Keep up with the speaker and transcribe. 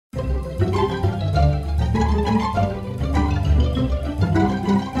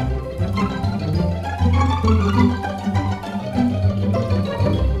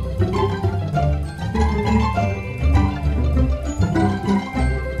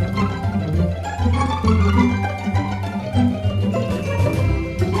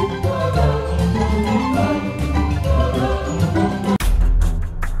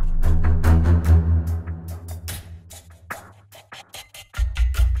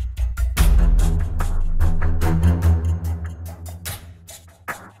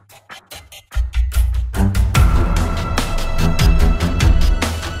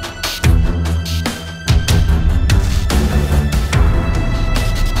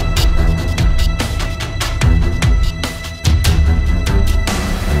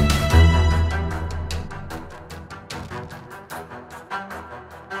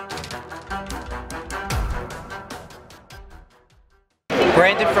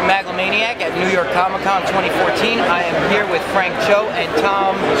Brandon from Maglomaniac at New York Comic-Con 2014. I am here with Frank Cho and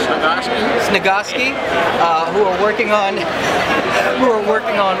Tom Sniegoski, who are working on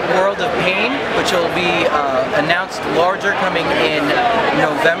World of Payne, which will be announced larger coming in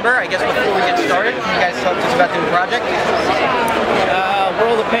November. I guess before we get started, can you guys talk to us about the new project?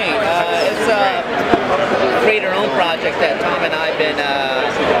 World of Payne. It's a creator-owned project that Tom and I have been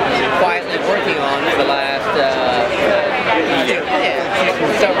quietly working on for the last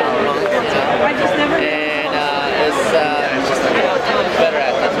several months. And Tom's better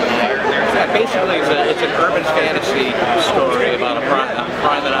at this than I am. Basically, it's an urban fantasy story about a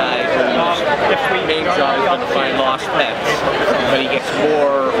private eye whose main job is to find lost pets, but he gets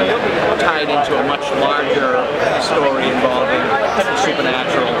more tied into a much larger story involving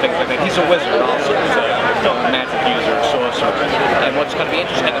supernatural and things like that. He's a wizard also, he's a magic user, a sorcerer. And what's going to be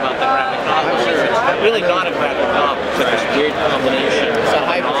interesting about the graphic novel is it's really not a graphic novel, it's like this weird combination of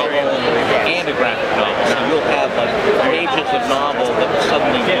a novel and a graphic novel. So you'll have like pages of novel that will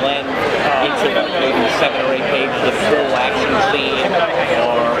suddenly blend into maybe 7 or 8 pages of full action scene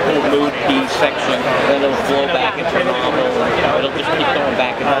or full mood piece section, then it'll flow back into a novel. It'll just keep going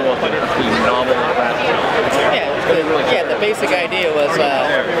back and forth between novel and graphic novel. Yeah, the basic idea was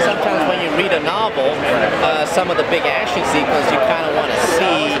sometimes when you read a novel, some of the big action sequence you kind of want to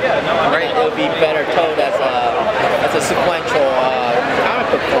see. Right? It would be better told as a sequential comic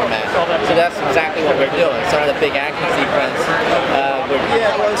book format. So that's exactly what we're doing. Some of the big action sequence,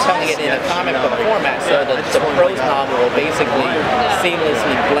 we're telling it in a comic book format, so the prose novel will basically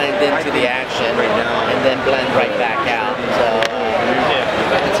seamlessly blend into the action and then blend right back out. So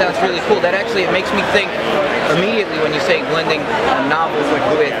it sounds really cool. That actually, it makes me think immediately when you say blending a novel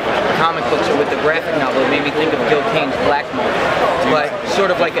with comic books or with the graphic novel, it made me think of Gil Kane's Black Mold, but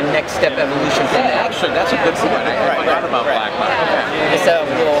sort of like a next step evolution from that. Actually, that's a good point. I forgot about Black Mold. So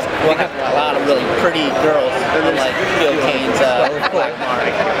we'll have a lot of really pretty girls like Gil Kane's Black Mold.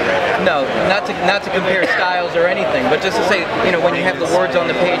 No, not to compare styles or anything, but just to say, you know, when you have the words on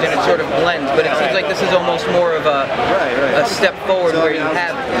the page and it sort of blends, but it seems like this is almost more of a step forward where you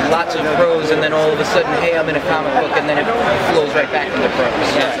have lots of prose and then all of a sudden, hey, I'm in a comic book, and then it flows right back into prose.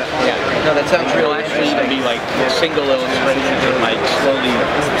 Yeah. No, that sounds really interesting. It'll be like single illustrations that might slowly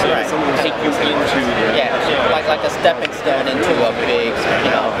take you into like a stepping stone into a big,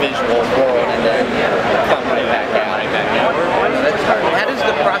 visual world, and then come right back out. How does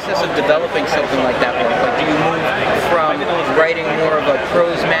the process of developing something like that work? Like, do you move from writing more of a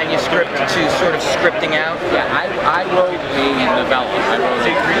prose manuscript to sort of scripting out? Yeah, I wrote a novella. I wrote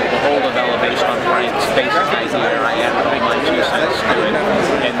the whole novella based on Frank's basic idea. I added all my 2 cents to it.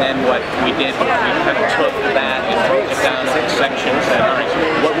 And then what we did was we kind of took that and broke it down into sections and, all right,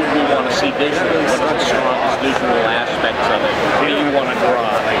 what would we want to see visually? What are the strongest visual aspects of it? What do you want to draw?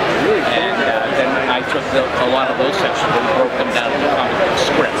 And then I took a lot of those sections and broke them down into comic book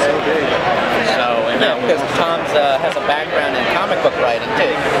scripts. So, because Tom has a background in comic book writing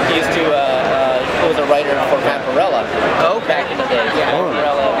too. He used to he was a writer for Vampirella. Back in the day. Yeah,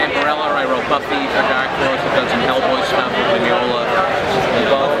 Vampirella. I wrote Buffy for Dark Horse. I've done some Hellboy stuff with Mignola.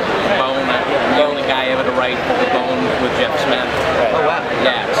 Bone. I'm the only guy ever to write the Bone with Jeff Smith. Oh wow.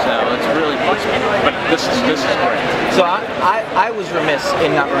 Yeah, so it's really, but this is great. So I was remiss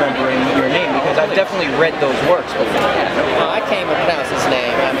in not remembering your name because I've definitely read those works before. I can't even pronounce his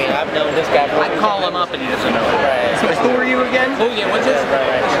name. I mean, I've known this guy for I call him up and he doesn't know. Right. So who are you again? Oh yeah, what's this?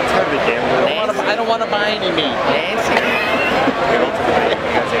 Right. I don't want to buy any meat. Nancy.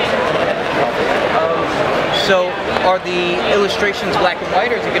 So are the illustrations black and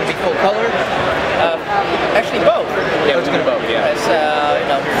white, or is it going to be full color? Actually, both. Yeah, it's going to both. Yeah.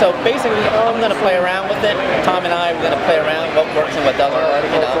 So basically, I'm going to play around with it. Tom and I are going to play around what works and what doesn't work.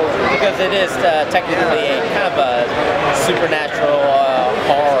 it is technically a kind of a supernatural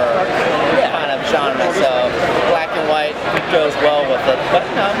horror kind of genre. So black and white goes well with it. But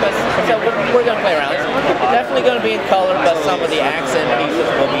no, so we're going to play around. It's definitely going to be in color, but some of the accent pieces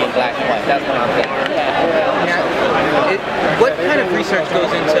will be in black and white. That's what I'm thinking. Now, what kind of research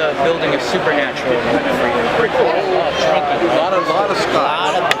goes into building a supernatural movie for you? A lot of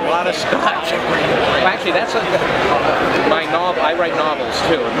scotch. A lot of scotch. Actually, that's my novel. I write novels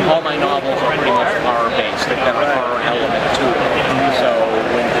too, and all my novels are pretty much horror-based. They've got a horror element to it. So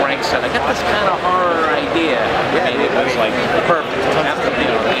when Frank said, "I got this kind of horror idea," I mean, it was like perfect.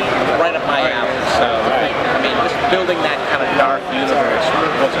 Right up my alley. So I mean, just building that kind of dark universe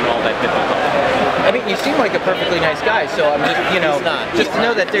wasn't all that difficult. I mean, you seem like a perfectly nice guy, so I'm just, you know, just to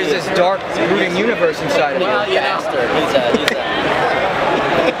know that there's this dark, brooding universe inside of you. Well, you know, he's a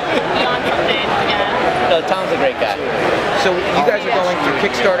no, Tom's a great guy. So you guys are going through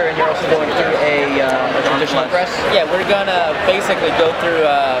Kickstarter, and you're also going through a traditional press? Yeah, we're gonna basically go through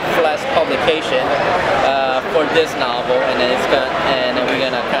Flesh publication for this novel, and then then we're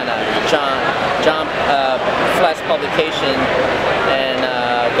gonna kind of John Flesh publication, and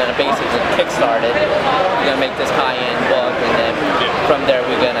gonna basically kickstart it. We're gonna make this high-end book, and then from there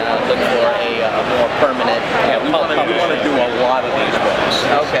we're gonna look for a more permanent. Yeah, we want to do a lot of these books.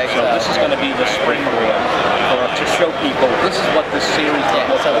 Okay, so this is going to be the springboard to show people this is what this series is.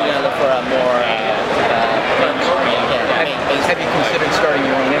 Yeah, so we're gonna look for a more. Have you considered starting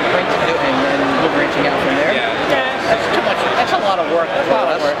your own imprint and then branching out from there? Yeah, that's too much. That's a lot of work. That's a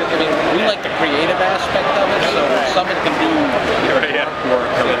lot of work. I mean, we like the creative aspect of it, so someone can do work,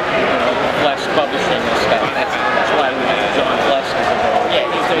 less publishing and stuff. That's why we have John Bless.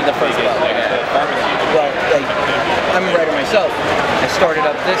 Yeah, he's doing the first book. Well, I'm a writer myself. I started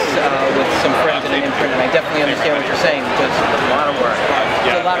up this with some friends in an imprint, and I definitely understand what you're saying because it's a lot of work.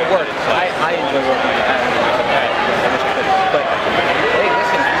 It's a lot of work. I enjoy working with that. But hey,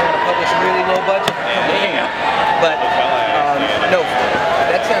 listen, if you want to publish really low budget, but no,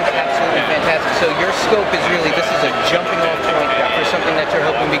 that sounds absolutely fantastic. So your scope is really, this is a jumping off point for something that you're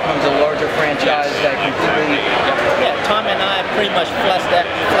hoping becomes a larger franchise that completely... Yeah, Tom and I pretty much fleshed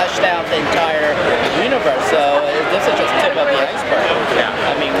out the entire universe, so this is just tip of the iceberg. Yeah.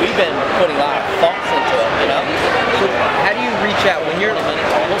 I mean, we've been putting a lot of thoughts into it, you know? So how do you reach out when you're...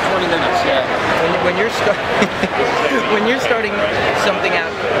 Almost 20 minutes, yeah. When you're when you're starting something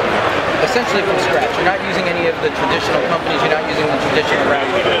out essentially from scratch, you're not using any of the traditional companies, you're not using the traditional route.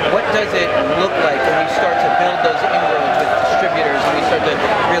 What does it look like when you start to build those inroads with distributors and you start to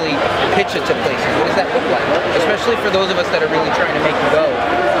really pitch it to places? What does that look like? Especially for those of us that are really trying to make it go.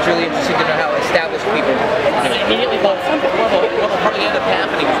 It's really interesting to know how established people... Immediately, what will probably end up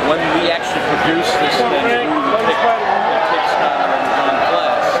happening is when we actually produce this thing,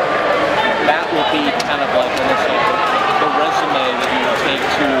 that will be kind of like the resume that you take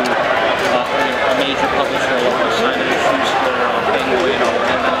to a major publisher like a Simon & Schuster or Penguin or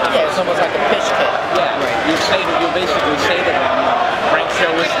whatever. Yeah, it's almost like a pitch kit. Yeah, you basically say to them, Frank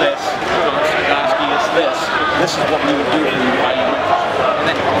Show is this, Sniegoski is this. This is what we would do for you.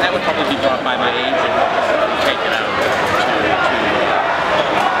 And that would probably be brought by my agent and taken out.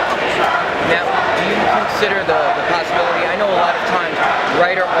 Now, do you consider the possibility, I know a lot of times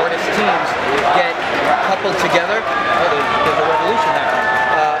writer-artist teams get coupled together, there's a revolution happening,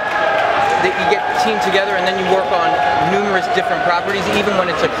 that you get teamed together and then you work on numerous different properties, even when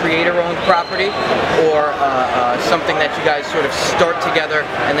it's a creator-owned property or something that you guys sort of start together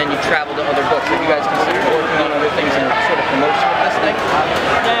and then you travel to other books. Have you guys considered working on other things in sort of promotion of this thing?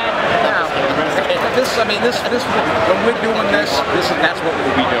 When we're doing that's what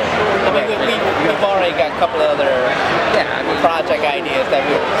we'll be doing. I mean, we've already got a couple of other project ideas that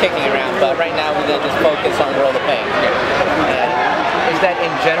we're kicking around, but right now we're going to just focus on World of Payne. Is that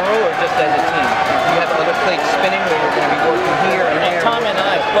in general or just as a team? Do you have other plates spinning where you're going to be working here and there? Tom and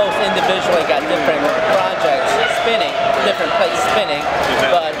I both individually got different projects spinning, different plates spinning,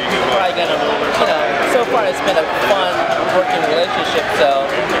 but we're probably going to, so far it's been a fun working relationship, so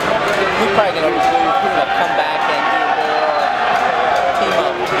we're probably going to come back and do more team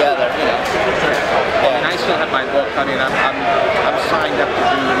up together, Yeah. And I still have my book. I mean, I'm signed up to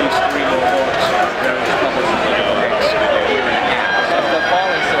do at least 3 more books. Various publishers over the next year and a half. The fall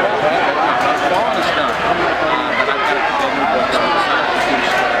is done, right? The fall is done. But I've got to do new books with Simon &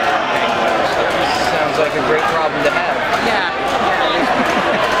 Schuster and Penguin and stuff. Sounds like a great problem to have. Yeah.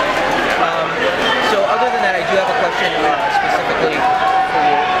 So other than that, I do have a question specifically for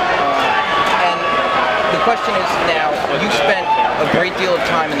you. And the question is now, you spent a great deal of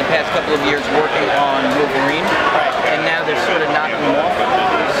time in the past couple of years working on Wolverine, and now they're sort of knocking them off.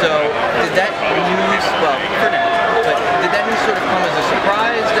 So Did that news, well, for now, but did that news sort of come as a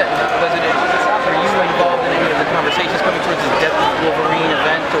surprise? Was it, were you involved in any of the conversations coming towards the Death of Wolverine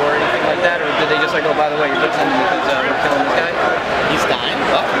event or anything like that? Or did they just like, oh, by the way, you're just sending because we're killing this guy? He's dying.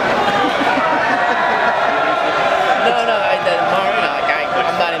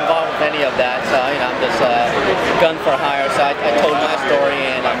 I'm not involved with any of that, so I'm just gun for hire. So I told my story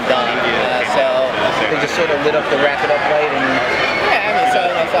and I'm done. So they just sort of lit up the wrap it up light and. Yeah, I mean,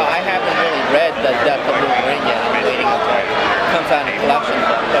 so I haven't really read the Death of Wolverine yet. I'm waiting until it comes out in collection,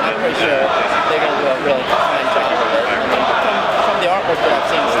 but I'm pretty sure they're going to do a really fine job of it. I mean, from the artwork that I've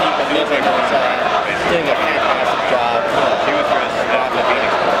seen, Steve McNiven is doing a fantastic job.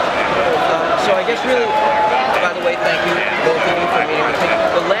 So I guess really, by the way, thank you both of you for meeting with me.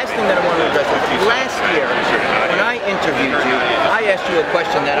 The last thing that I want to address is last year, when I interviewed you, I asked you a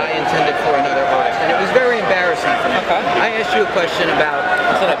question that I intended for another artist, and it was very embarrassing for me. Okay. I asked you a question about...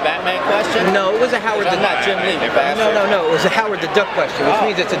 Is it a Batman question? No, it was a Howard the Duck. Not Jim Lee, No, it was a Howard the Duck question, which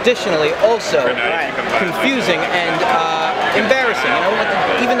means it's additionally also confusing and embarrassing. And I wanted,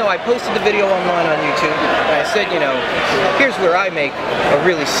 even though I posted the video online on YouTube, and I said, here's where I make a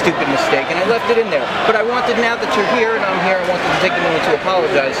really stupid mistake, and I left it in there. But I wanted, now that you're here and I'm here, I wanted to take a moment to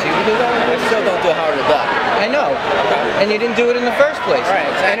apologize to you because I still don't do Howard the Duck. I know, and you didn't do it in the first place, right,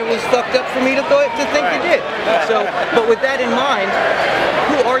 exactly. And it was fucked up for me to think you did. So, but with that in mind,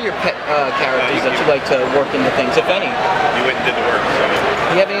 who are your pet characters that you like to work into things, if any? You went and did the work, so.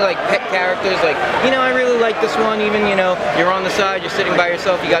 Do you have any like pet characters, like, I really like this one, even, you're on the side, you're sitting by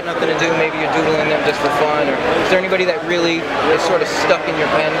yourself, you got nothing to do, maybe you're doodling them just for fun, or is there anybody that really is sort of stuck in your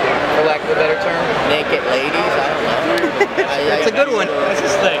pen, for lack of a better term? Naked ladies, I don't know. That's a good one. That's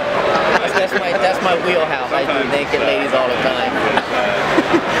his thing. That's my wheelhouse. I do naked ladies all the time.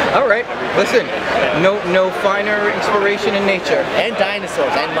 All right, listen, no finer inspiration in nature. And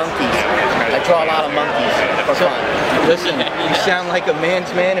dinosaurs and monkeys. I draw a lot of monkeys for fun. Listen, you sound like a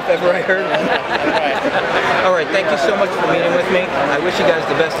man's man if ever I heard one. All right, thank you so much for meeting with me. I wish you guys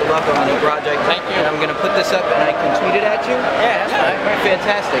the best of luck on the new project. Thank you. And I'm going to put this up and I can tweet it at you. Yeah, that's fine.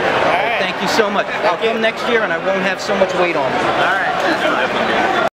 Fantastic. All right. Thank you so much. I'll come next year and I won't have so much weight on me. All right.